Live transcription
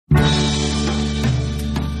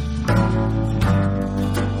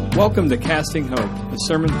Welcome to Casting Hope, a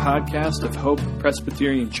sermon podcast of Hope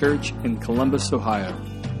Presbyterian Church in Columbus, Ohio.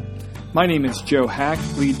 My name is Joe Hack,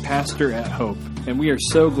 lead pastor at Hope, and we are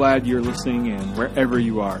so glad you're listening in wherever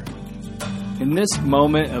you are. In this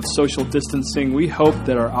moment of social distancing, we hope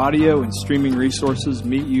that our audio and streaming resources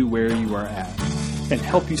meet you where you are at and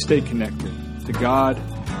help you stay connected to God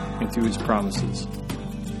and to His promises.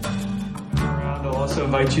 I'll also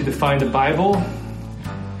invite you to find a Bible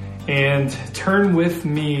and turn with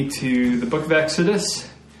me to the book of Exodus,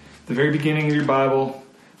 the very beginning of your Bible,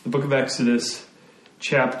 the book of Exodus,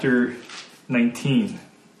 chapter 19.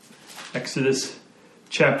 Exodus,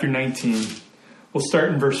 chapter 19. We'll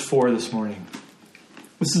start in verse 4 this morning.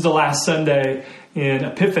 This is the last Sunday in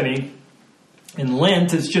Epiphany, and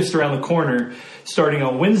Lent is just around the corner, starting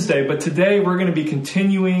on Wednesday. But today we're going to be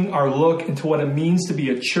continuing our look into what it means to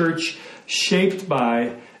be a church shaped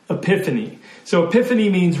by Epiphany. So Epiphany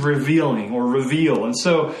means revealing or reveal. And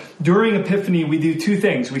so during Epiphany, we do two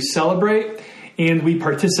things. We celebrate and we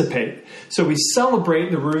participate. So we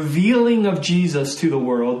celebrate the revealing of Jesus to the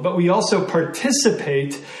world, but we also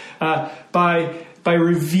participate by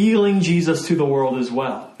revealing Jesus to the world as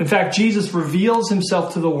well. In fact, Jesus reveals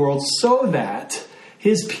himself to the world so that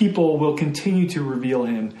his people will continue to reveal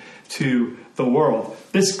him to the world.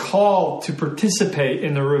 This call to participate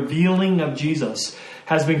in the revealing of Jesus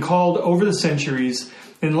has been called over the centuries,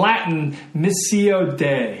 in Latin, Missio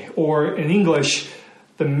Dei, or in English,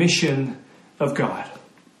 the mission of God.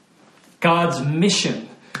 God's mission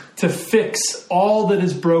to fix all that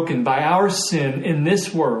is broken by our sin in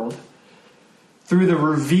this world through the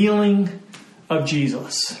revealing of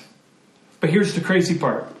Jesus. But here's the crazy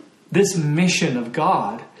part. This mission of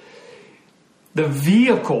God, the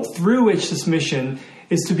vehicle through which this mission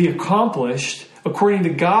is to be accomplished, according to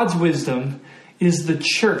God's wisdom, is the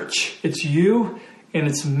church. It's you and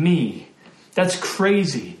it's me. That's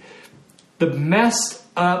crazy. The messed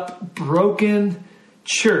up, broken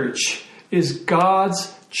church is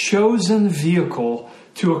God's chosen vehicle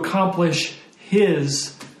to accomplish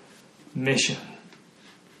his mission.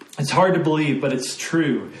 It's hard to believe, but it's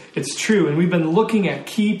true. It's true. And we've been looking at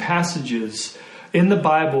key passages in the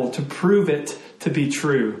Bible to prove it to be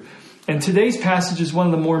true. And today's passage is one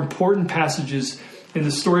of the more important passages in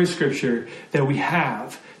the story of Scripture that we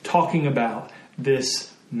have talking about this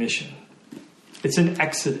mission. It's in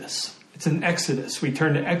Exodus. It's in Exodus. We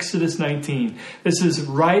turn to Exodus 19. This is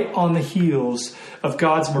right on the heels of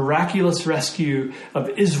God's miraculous rescue of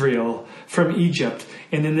Israel from Egypt.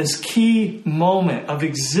 And in this key moment of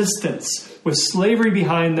existence, with slavery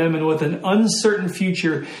behind them and with an uncertain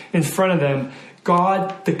future in front of them,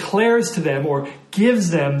 God declares to them or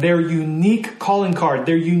gives them their unique calling card,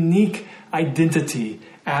 their unique identity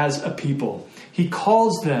as a people. He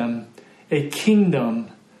calls them a kingdom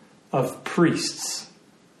of priests.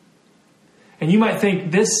 And you might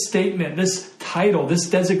think this statement, this title, this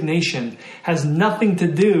designation has nothing to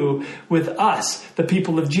do with us, the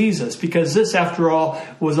people of Jesus, because this, after all,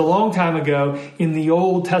 was a long time ago in the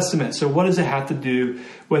Old Testament. So what does it have to do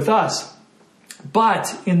with us?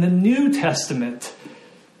 But in the New Testament,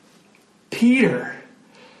 Peter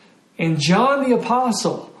and John the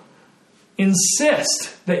Apostle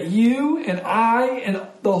insist that you and I and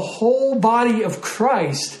the whole body of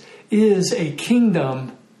Christ is a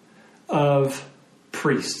kingdom of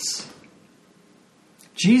priests.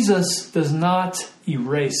 Jesus does not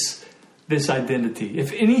erase this identity.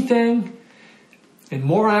 If anything, and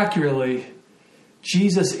more accurately,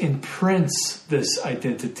 Jesus imprints this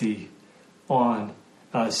identity on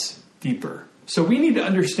us deeper. So we need to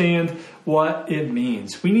understand what it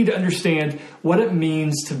means. We need to understand what it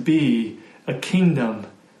means to be a kingdom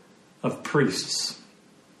of priests.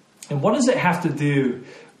 And what does it have to do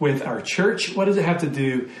with our church? What does it have to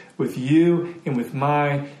do with you and with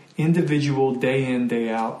my individual day in, day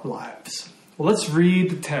out lives? Well, let's read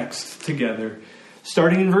the text together,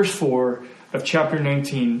 starting in verse 4 of chapter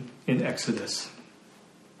 19 in Exodus.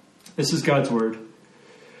 This is God's word.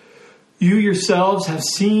 You yourselves have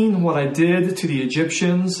seen what I did to the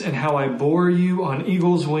Egyptians and how I bore you on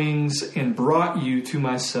eagle's wings and brought you to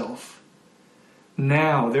myself.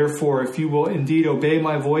 Now, therefore, if you will indeed obey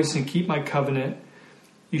my voice and keep my covenant,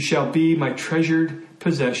 you shall be my treasured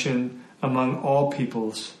possession among all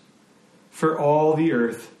peoples. For all the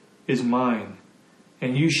earth is mine,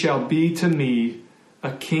 and you shall be to me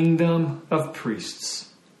a kingdom of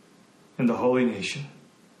priests and the holy nation.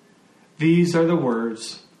 These are the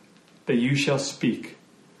words that you shall speak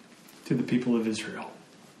to the people of Israel.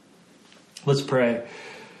 Let's pray.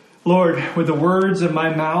 Lord, with the words of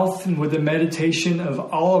my mouth and with the meditation of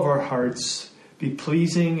all of our hearts, be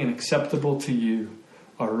pleasing and acceptable to you,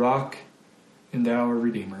 our rock and thou our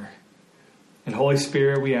Redeemer. And Holy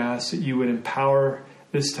Spirit, we ask that you would empower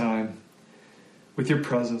this time with your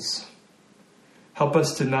presence. Help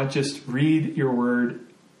us to not just read your word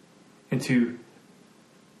and to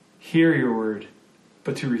hear your word,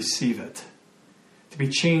 but to receive it, to be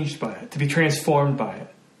changed by it, to be transformed by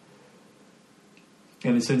it.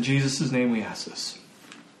 And it's in Jesus' name we ask this.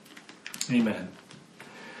 Amen.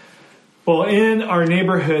 Well, in our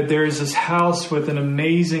neighborhood, there is this house with an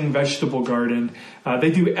amazing vegetable garden.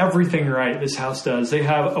 They do everything right, this house does. They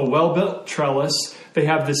have a well-built trellis. They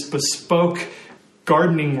have this bespoke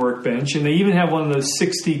gardening workbench. And they even have one of those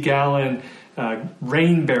 60-gallon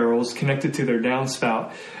rain barrels connected to their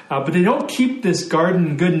downspout. But they don't keep this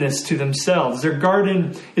garden goodness to themselves. Their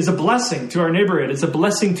garden is a blessing to our neighborhood. It's a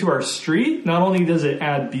blessing to our street. Not only does it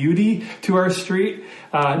add beauty to our street,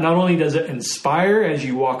 not only does it inspire as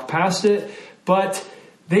you walk past it, but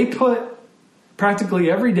they put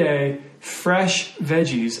practically every day fresh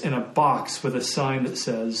veggies in a box with a sign that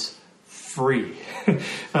says free.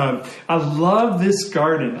 I love this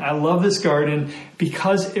garden. I love this garden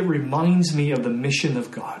because it reminds me of the mission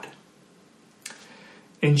of God.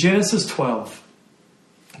 In Genesis 12,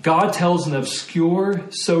 God tells an obscure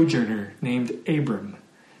sojourner named Abram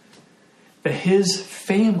that his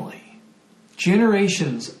family,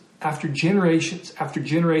 generations after generations after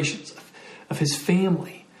generations of his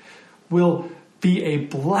family, will be a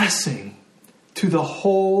blessing to the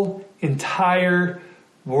whole entire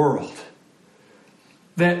world.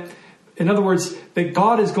 That, in other words, that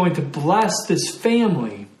God is going to bless this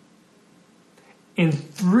family, and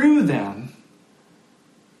through them,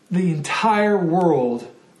 the entire world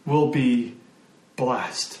will be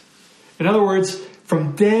blessed. In other words,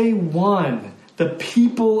 from day one, the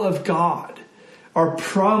people of God are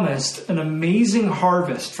promised an amazing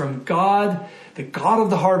harvest from God, the God of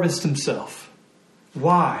the harvest himself.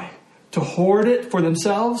 Why? To hoard it for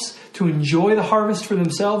themselves? To enjoy the harvest for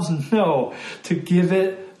themselves? No, to give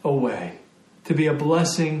it away. To be a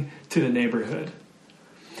blessing to the neighborhood.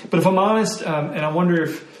 But if I'm honest, and I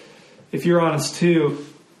wonder if you're honest too,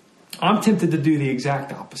 I'm tempted to do the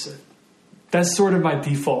exact opposite. That's sort of my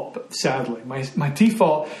default, sadly. My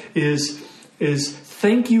default is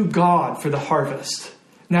thank you, God, for the harvest.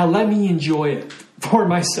 Now let me enjoy it for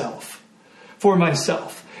myself. For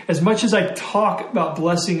myself. As much as I talk about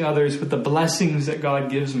blessing others with the blessings that God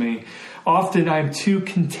gives me, often I'm too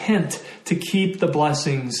content to keep the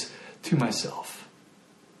blessings to myself.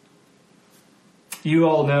 You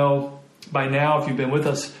all know by now, if you've been with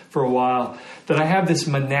us for a while, that I have this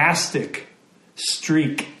monastic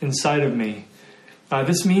streak inside of me.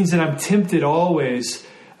 This means that I'm tempted always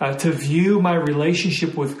to view my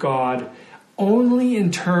relationship with God only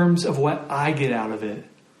in terms of what I get out of it,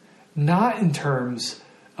 not in terms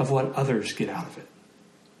of what others get out of it.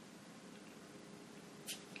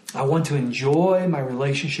 I want to enjoy my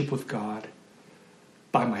relationship with God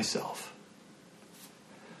by myself.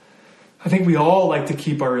 I think we all like to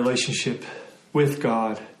keep our relationship with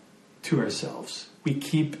God to ourselves. We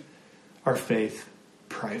keep our faith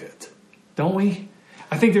private, don't we?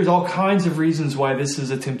 I think there's all kinds of reasons why this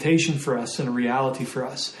is a temptation for us and a reality for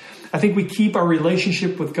us. I think we keep our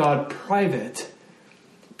relationship with God private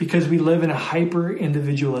because we live in a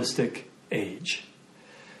hyper-individualistic age.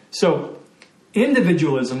 So,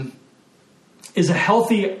 individualism is a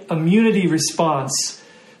healthy immunity response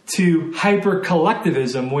to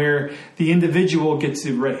hyper-collectivism where the individual gets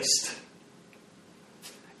erased.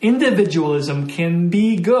 Individualism can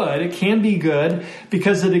be good. It can be good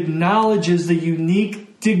because it acknowledges the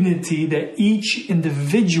unique dignity that each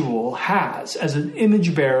individual has as an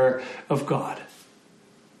image bearer of God.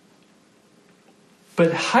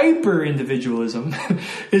 But hyper-individualism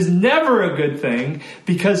is never a good thing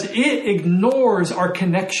because it ignores our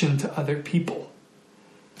connection to other people.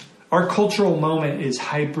 Our cultural moment is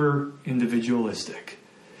hyper-individualistic.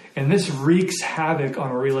 And this wreaks havoc on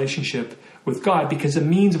our relationship with God because it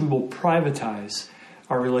means we will privatize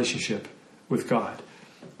our relationship with God.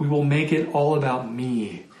 We will make it all about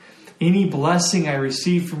me. Any blessing I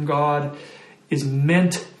receive from God is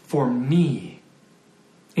meant for me.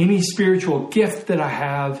 Any spiritual gift that I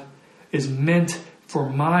have is meant for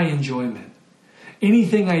my enjoyment.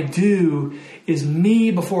 Anything I do is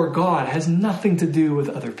me before God. It has nothing to do with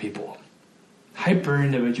other people.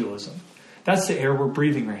 Hyper-individualism. That's the air we're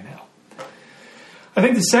breathing right now. I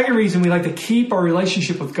think the second reason we like to keep our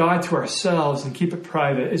relationship with God to ourselves and keep it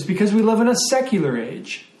private is because we live in a secular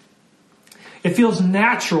age. It feels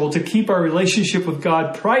natural to keep our relationship with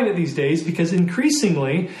God private these days because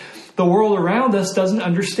increasingly the world around us doesn't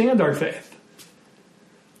understand our faith.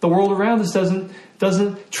 The world around us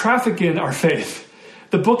doesn't traffic in our faith.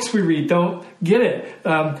 The books we read don't get it.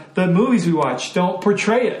 The movies we watch don't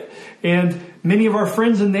portray it. And many of our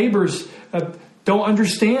friends and neighbors don't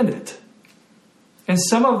understand it. And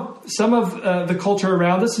some of the culture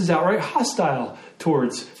around us is outright hostile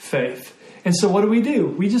towards faith. And so what do?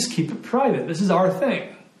 We just keep it private. This is our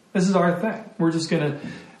thing. This is our thing. We're just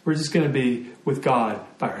gonna be with God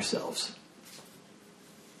by ourselves.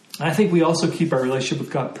 And I think we also keep our relationship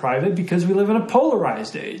with God private because we live in a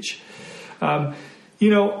polarized age.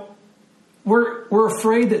 We're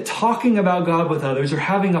afraid that talking about God with others or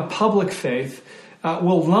having a public faith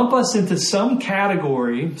will lump us into some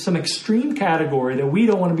category, some extreme category that we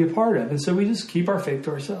don't want to be a part of. And so we just keep our faith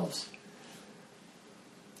to ourselves.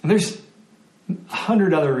 And there's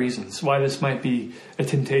 100 other reasons why this might be a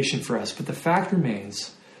temptation for us. But the fact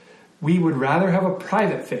remains, we would rather have a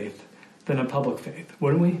private faith than a public faith,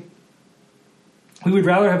 wouldn't we? We would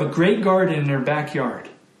rather have a great garden in our backyard,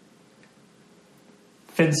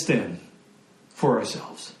 fenced in for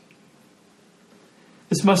ourselves.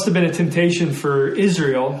 This must have been a temptation for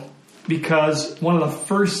Israel because one of the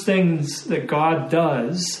first things that God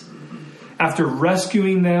does after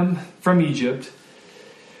rescuing them from Egypt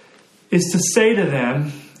is to say to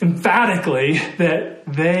them emphatically that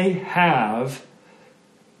they have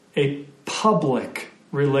a public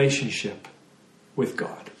relationship with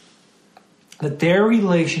God. That their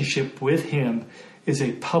relationship with Him is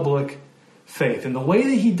a public faith. And the way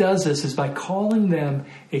that He does this is by calling them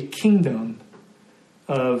a kingdom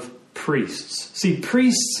of priests. See,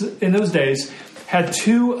 priests in those days had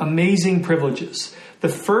two amazing privileges. The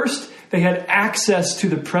first, they had access to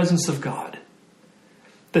the presence of God.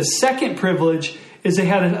 The second privilege is they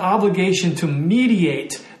had an obligation to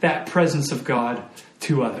mediate that presence of God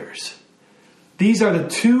to others. These are the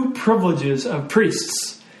two privileges of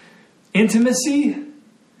priests: intimacy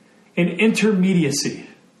and intermediacy.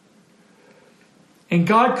 And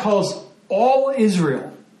God calls all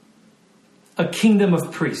Israel a kingdom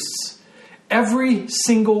of priests. Every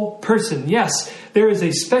single person. Yes, there is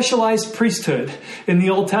a specialized priesthood in the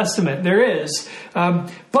Old Testament. There is.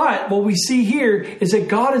 But what we see here is that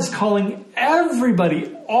God is calling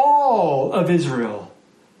everybody, all of Israel,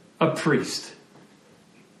 a priest.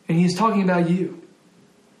 And He's talking about you.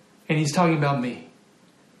 And He's talking about me.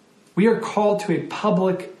 We are called to a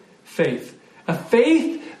public faith. A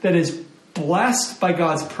faith that is blessed by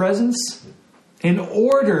God's presence in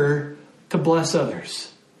order to bless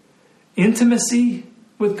others. Intimacy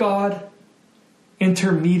with God,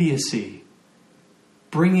 intermediacy,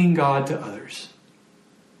 bringing God to others.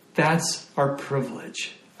 That's our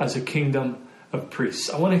privilege as a kingdom of priests.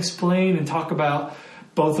 I want to explain and talk about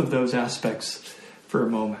both of those aspects for a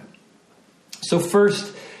moment. So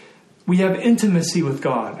first, we have intimacy with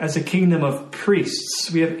God as a kingdom of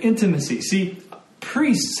priests. We have intimacy. See,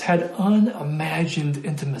 priests had unimagined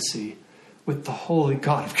intimacy with the holy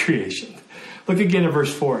God of creation. Look again at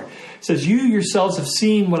verse 4. It says, "You yourselves have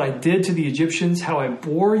seen what I did to the Egyptians, how I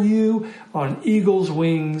bore you on eagle's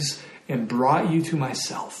wings and brought you to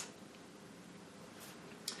myself."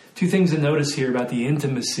 Two things to notice here about the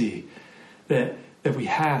intimacy that we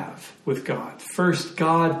have with God. First,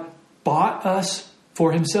 God bought us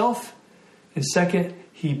for Himself. And second,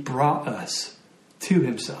 He brought us to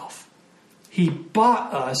Himself. He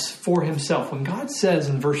bought us for Himself. When God says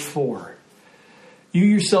in verse 4, "You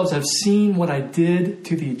yourselves have seen what I did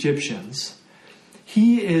to the Egyptians,"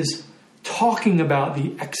 He is talking about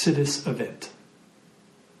the Exodus event.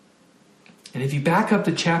 And if you back up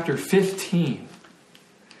to chapter 15,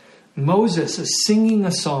 Moses is singing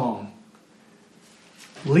a song,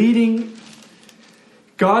 leading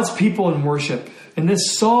God's people in worship. And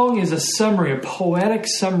this song is a summary, a poetic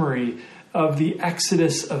summary of the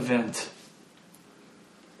Exodus event.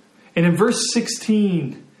 And in verse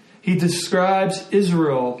 16, he describes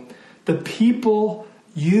Israel, the people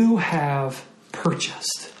you have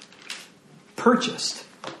purchased. Purchased.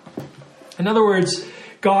 In other words,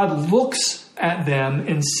 God looks at them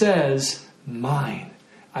and says, "Mine.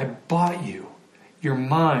 I bought you. You're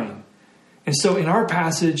mine." And so in our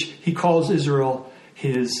passage, he calls Israel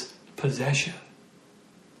his possession.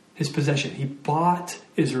 His possession. He bought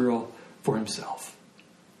Israel for himself.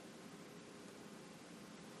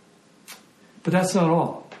 But that's not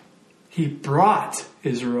all. He brought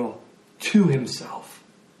Israel to himself.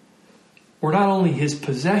 We're not only his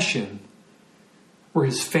possession, we're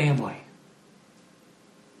his family.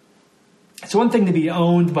 It's one thing to be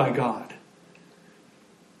owned by God.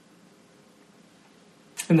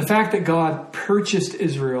 And the fact that God purchased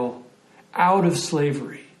Israel out of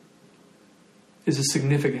slavery is a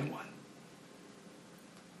significant one.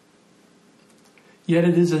 Yet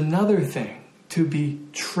it is another thing to be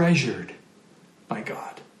treasured by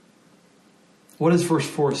God. What does verse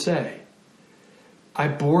 4 say? I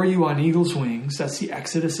bore you on eagle's wings. That's the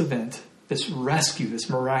Exodus event. This rescue, this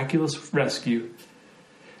miraculous rescue.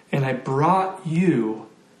 And I brought you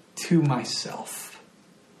to myself.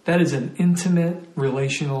 That is an intimate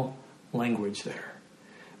relational language there.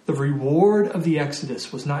 The reward of the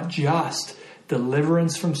Exodus was not just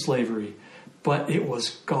deliverance from slavery, but it was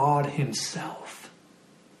God himself.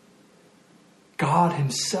 God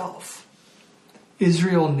himself.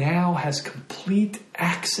 Israel now has complete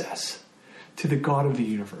access to the God of the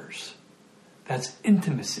universe. That's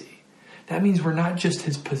intimacy. That means we're not just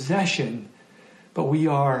his possession, but we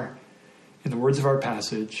are, in the words of our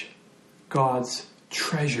passage, God's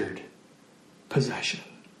treasured possession.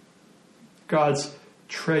 God's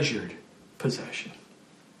treasured possession.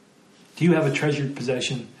 Do you have a treasured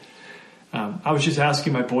possession? I was just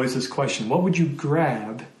asking my boys this question. What would you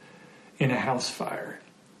grab in a house fire?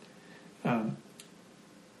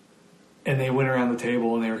 And they went around the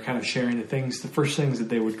table and they were kind of sharing the first things that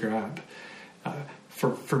they would grab.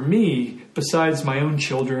 For me, besides my own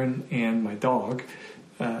children and my dog,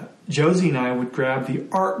 Josie and I would grab the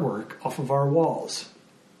artwork off of our walls.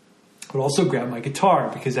 I would also grab my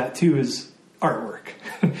guitar because that too is artwork.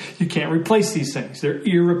 You can't replace these things. They're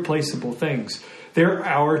irreplaceable things. They're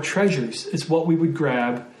our treasures. It's what we would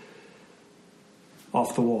grab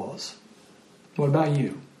off the walls. What about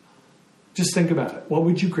you? Just think about it. What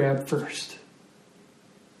would you grab first?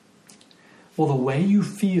 Well, the way you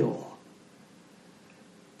feel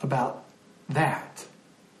about that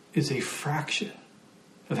is a fraction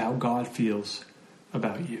of how God feels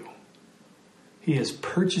about you. He has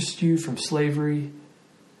purchased you from slavery,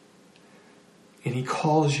 and he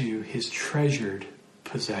calls you his treasured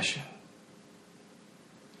possession.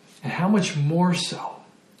 And how much more so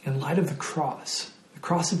in light of the cross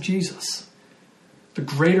of Jesus, the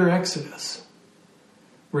greater Exodus,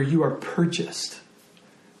 where you are purchased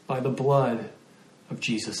by the blood of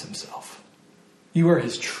Jesus himself. You are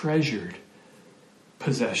his treasured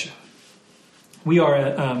possession. We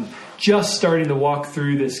are just starting to walk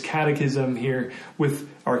through this catechism here with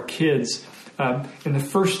our kids. In the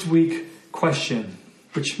first week question,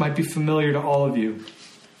 which might be familiar to all of you,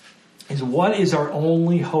 is what is our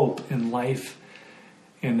only hope in life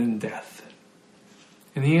and in death?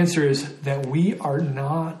 And the answer is that we are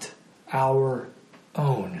not our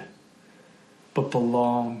own, but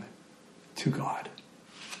belong to God.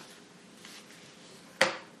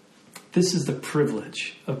 This is the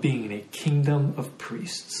privilege of being in a kingdom of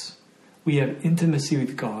priests. We have intimacy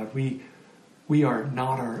with God. We are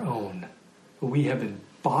not our own, but we have been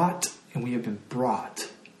bought and we have been brought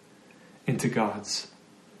into God's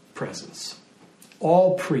presence.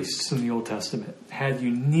 All priests in the Old Testament had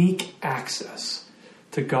unique access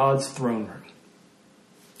to God's throne room.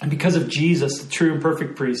 And because of Jesus, the true and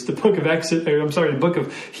perfect priest, the book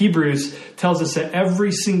of Hebrews tells us that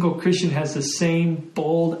every single Christian has the same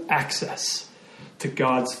bold access to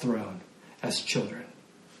God's throne as children,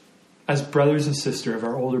 as brothers and sisters of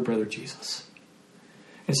our older brother Jesus.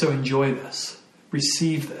 And so enjoy this,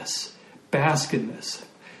 receive this, bask in this.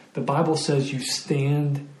 The Bible says you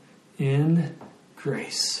stand in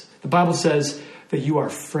grace. The Bible says that you are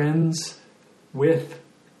friends with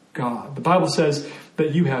God. The Bible says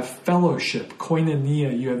that you have fellowship,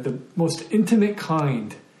 koinonia. You have the most intimate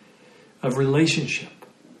kind of relationship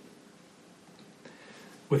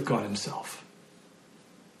with God himself.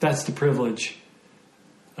 That's the privilege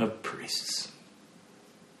of priests.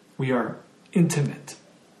 We are intimate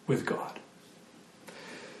with God.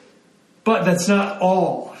 But that's not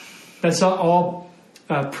all. That's not all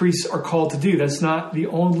priests are called to do. That's not the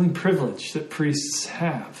only privilege that priests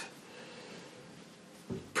have.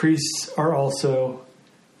 Priests are also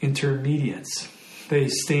intermediates. They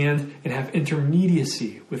stand and have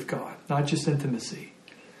intermediacy with God, not just intimacy.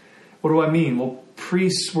 What do I mean? Well,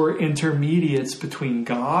 priests were intermediates between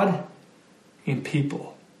God and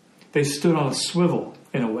people. They stood on a swivel,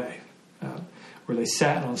 in a way, where they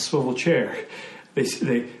sat on a swivel chair. They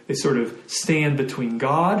sort of stand between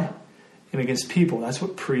God and against people. That's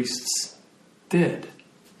what priests did.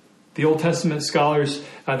 The Old Testament scholars,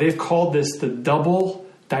 they've called this the double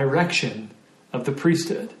direction of the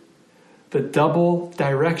priesthood. The double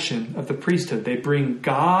direction of the priesthood. They bring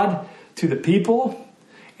God to the people,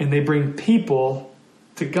 and they bring people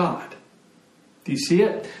to God. Do you see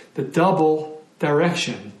it? The double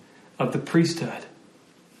direction of the priesthood.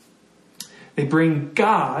 They bring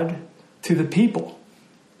God to the people.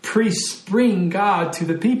 Priests bring God to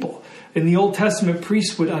the people. In the Old Testament,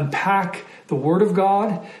 priests would unpack the Word of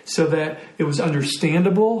God so that it was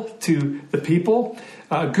understandable to the people.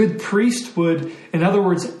 A good priest would, in other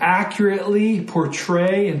words, accurately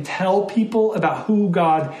portray and tell people about who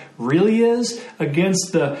God really is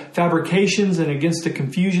against the fabrications and against the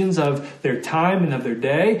confusions of their time and of their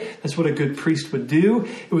day. That's what a good priest would do.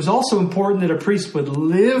 It was also important that a priest would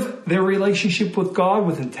live their relationship with God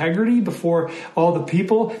with integrity before all the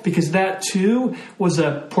people, because that too was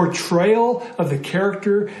a portrayal of the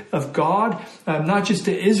character of God, not just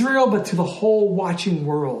to Israel, but to the whole watching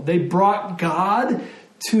world. They brought God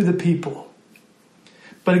to the people.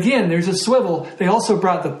 But again, there's a swivel. They also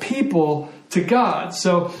brought the people to God.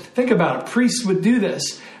 So think about it. Priests would do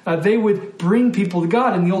this. They would bring people to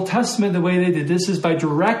God. In the Old Testament, the way they did this is by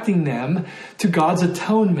directing them to God's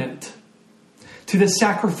atonement, to the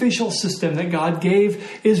sacrificial system that God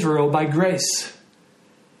gave Israel by grace.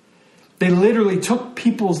 They literally took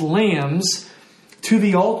people's lambs to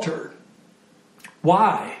the altar.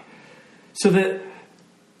 Why? So that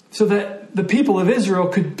the people of Israel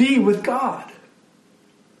could be with God.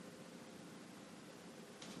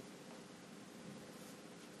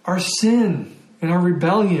 Our sin and our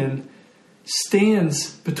rebellion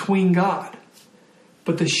stands between God.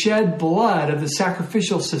 But the shed blood of the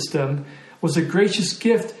sacrificial system was a gracious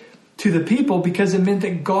gift to the people because it meant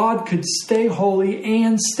that God could stay holy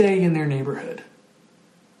and stay in their neighborhood.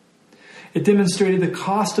 It demonstrated the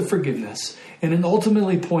cost of forgiveness, and it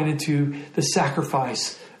ultimately pointed to the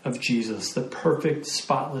sacrifice of Jesus, the perfect,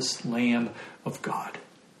 spotless Lamb of God.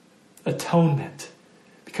 Atonement,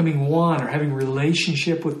 becoming one or having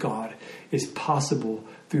relationship with God, is possible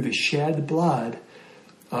through the shed blood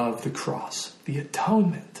of the cross, the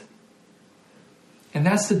atonement. And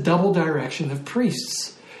that's the double direction of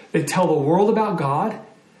priests. They tell the world about God,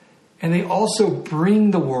 and they also bring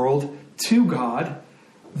the world to God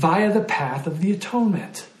via the path of the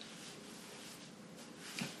atonement.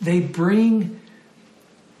 They bring,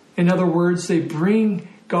 in other words, they bring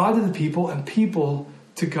God to the people and people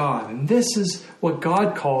to God. And this is what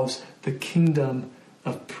God calls the kingdom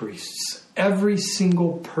of priests. Every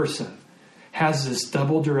single person has this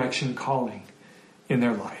double direction calling in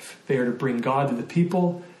their life. They are to bring God to the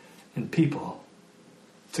people and people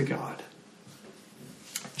to God.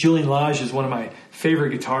 Julian Lage is one of my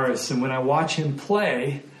favorite guitarists, and when I watch him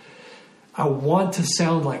play, I want to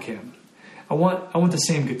sound like him. I want the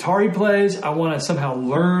same guitar he plays. I want to somehow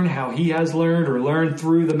learn how he has learned, or learn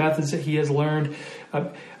through the methods that he has learned. I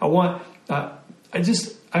want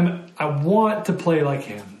to play like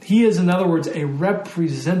him. He is, in other words, a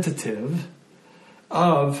representative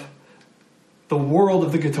of the world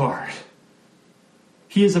of the guitar.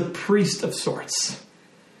 He is a priest of sorts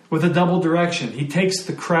with a double direction. He takes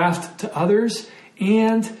the craft to others,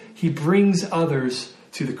 and he brings others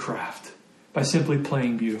to the craft by simply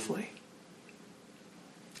playing beautifully.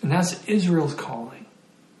 And that's Israel's calling.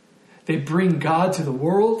 They bring God to the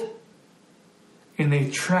world, and they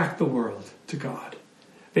attract the world to God.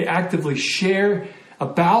 They actively share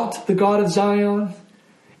about the God of Zion,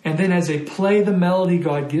 and then as they play the melody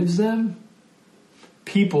God gives them,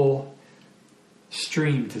 people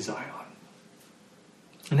stream to Zion.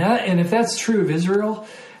 And if that's true of Israel,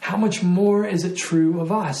 how much more is it true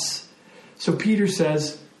of us? So Peter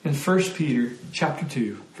says in 1 Peter chapter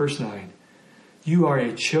 2, verse 9, you are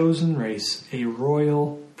a chosen race, a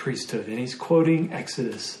royal priesthood. And he's quoting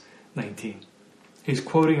Exodus 19. He's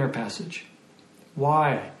quoting our passage.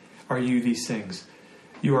 Why are you these things?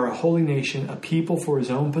 You are a holy nation, a people for his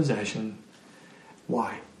own possession.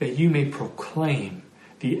 Why? That you may proclaim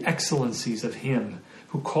the excellencies of him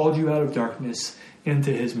who called you out of darkness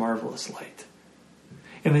into his marvelous light.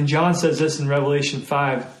 And then John says this in Revelation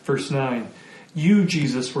 5, verse 9. You,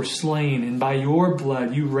 Jesus, were slain, and by your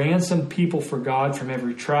blood you ransomed people for God from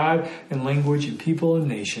every tribe and language and people and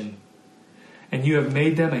nation. And you have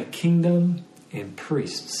made them a kingdom and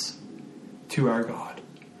priests to our God,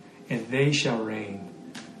 and they shall reign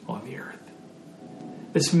on the earth.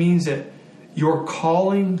 This means that your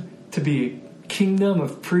calling to be a kingdom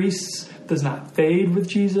of priests does not fade with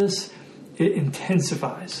Jesus. It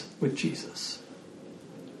intensifies with Jesus.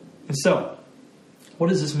 And so, what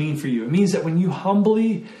does this mean for you? It means that when you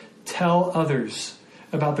humbly tell others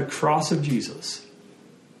about the cross of Jesus,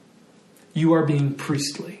 you are being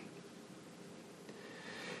priestly.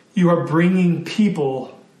 You are bringing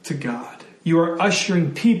people to God. You are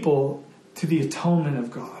ushering people to the atonement of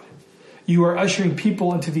God. You are ushering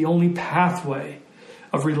people into the only pathway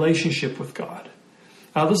of relationship with God.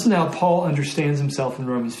 Listen to how Paul understands himself in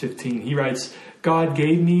Romans 15. He writes, God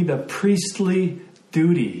gave me the priestly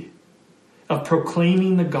duty of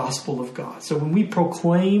proclaiming the gospel of God. So when we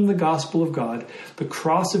proclaim the gospel of God, the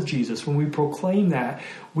cross of Jesus, when we proclaim that,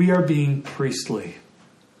 we are being priestly.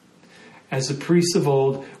 As the priests of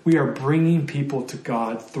old, we are bringing people to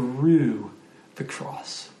God through the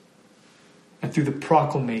cross and through the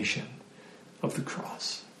proclamation of the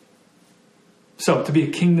cross. So, to be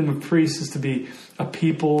a kingdom of priests is to be a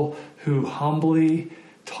people who humbly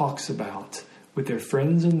talks about with their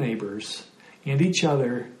friends and neighbors and each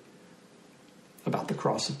other about the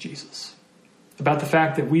cross of Jesus. About the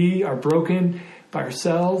fact that we are broken by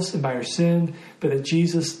ourselves and by our sin, but that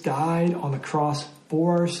Jesus died on the cross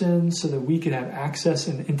for our sins so that we could have access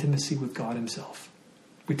and intimacy with God himself.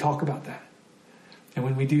 We talk about that. And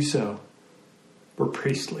when we do so, we're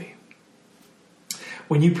priestly.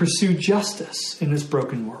 When you pursue justice in this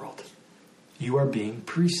broken world, you are being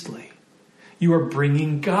priestly. You are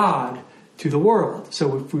bringing God to the world.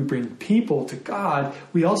 So if we bring people to God,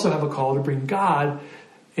 we also have a call to bring God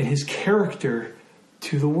and his character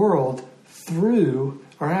to the world through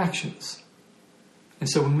our actions. And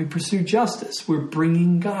so when we pursue justice, we're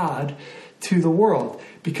bringing God to the world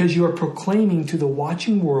because you are proclaiming to the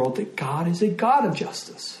watching world that God is a God of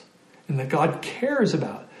justice and that God cares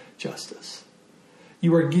about justice.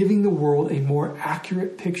 You are giving the world a more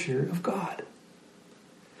accurate picture of God.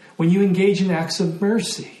 When you engage in acts of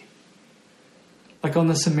mercy, like on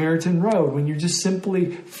the Samaritan road, when you're just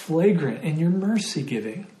simply flagrant in your mercy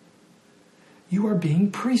giving, you are being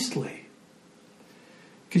priestly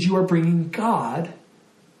because you are bringing God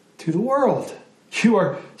to the world. You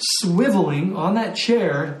are swiveling on that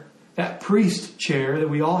chair, that priest chair that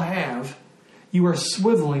we all have. You are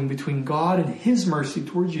swiveling between God and his mercy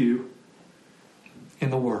towards you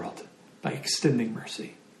and the world by extending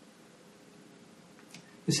mercy.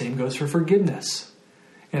 The same goes for forgiveness.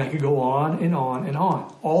 And I could go on and on and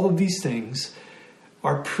on. All of these things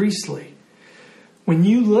are priestly. When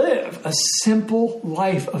you live a simple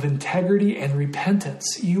life of integrity and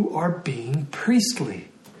repentance, you are being priestly.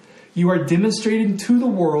 You are demonstrating to the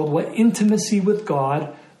world what intimacy with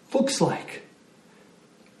God looks like.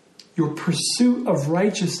 Your pursuit of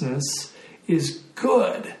righteousness is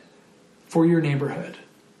good for your neighborhood.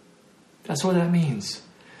 That's what that means.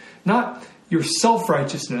 Not your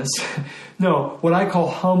self-righteousness. No, what I call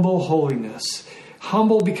humble holiness.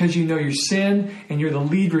 Humble because you know your sin and you're the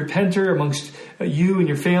lead repenter amongst you and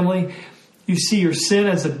your family. You see your sin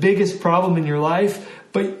as the biggest problem in your life,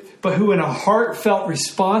 but who in a heartfelt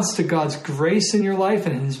response to God's grace in your life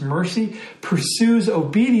and his mercy pursues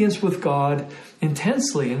obedience with God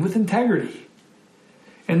intensely and with integrity.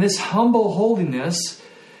 And this humble holiness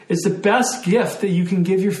is the best gift that you can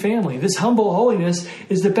give your family. This humble holiness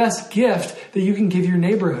is the best gift that you can give your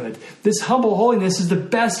neighborhood. This humble holiness is the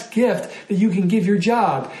best gift that you can give your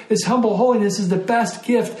job. This humble holiness is the best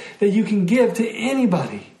gift that you can give to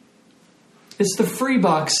anybody. It's the free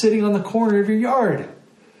box sitting on the corner of your yard.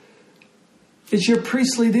 It's your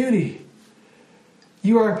priestly duty.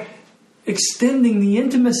 You are extending the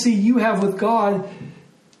intimacy you have with God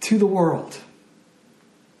to the world.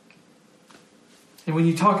 And when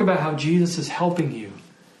you talk about how Jesus is helping you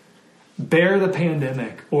bear the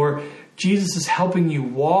pandemic, or Jesus is helping you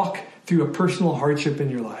walk through a personal hardship in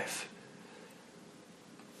your life,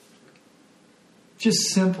 just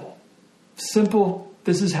simple,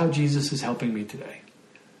 this is how Jesus is helping me today.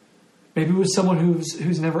 Maybe with someone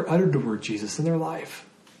who's never uttered the word Jesus in their life.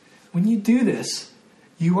 When you do this,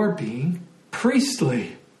 you are being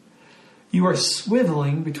priestly. You are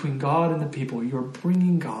swiveling between God and the people. You are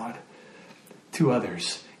bringing God to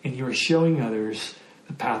others, and you are showing others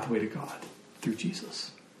the pathway to God through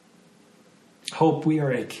Jesus. Hope we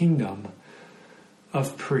are a kingdom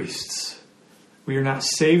of priests. We are not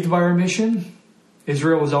saved by our mission.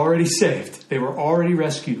 Israel was already saved. They were already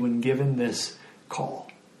rescued when given this call.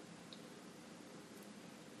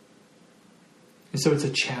 And so it's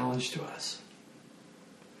a challenge to us.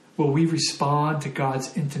 Will we respond to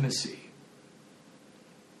God's intimacy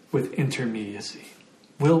with intermediacy?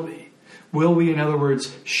 Will we? Will we, in other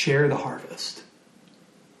words, share the harvest?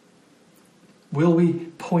 Will we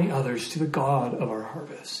point others to the God of our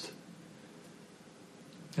harvest?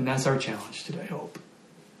 And that's our challenge today, Hope.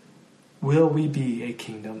 Will we be a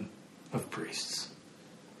kingdom of priests?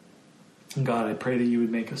 And God, I pray that you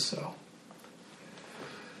would make us so.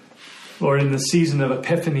 Lord, in the season of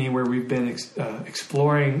Epiphany where we've been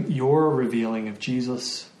exploring your revealing of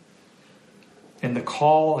Jesus and the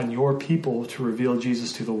call on your people to reveal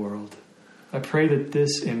Jesus to the world, I pray that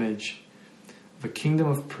this image of a kingdom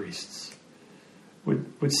of priests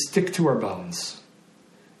would stick to our bones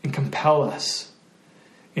and compel us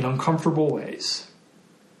in uncomfortable ways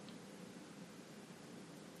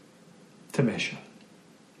to mission.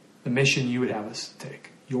 The mission you would have us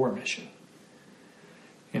take, your mission.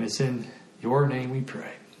 And it's in your name we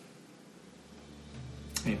pray.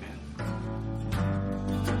 Amen.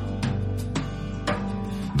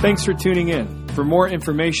 Thanks for tuning in. For more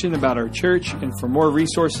information about our church and for more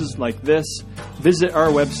resources like this, visit our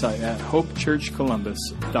website at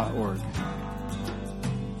hopechurchcolumbus.org.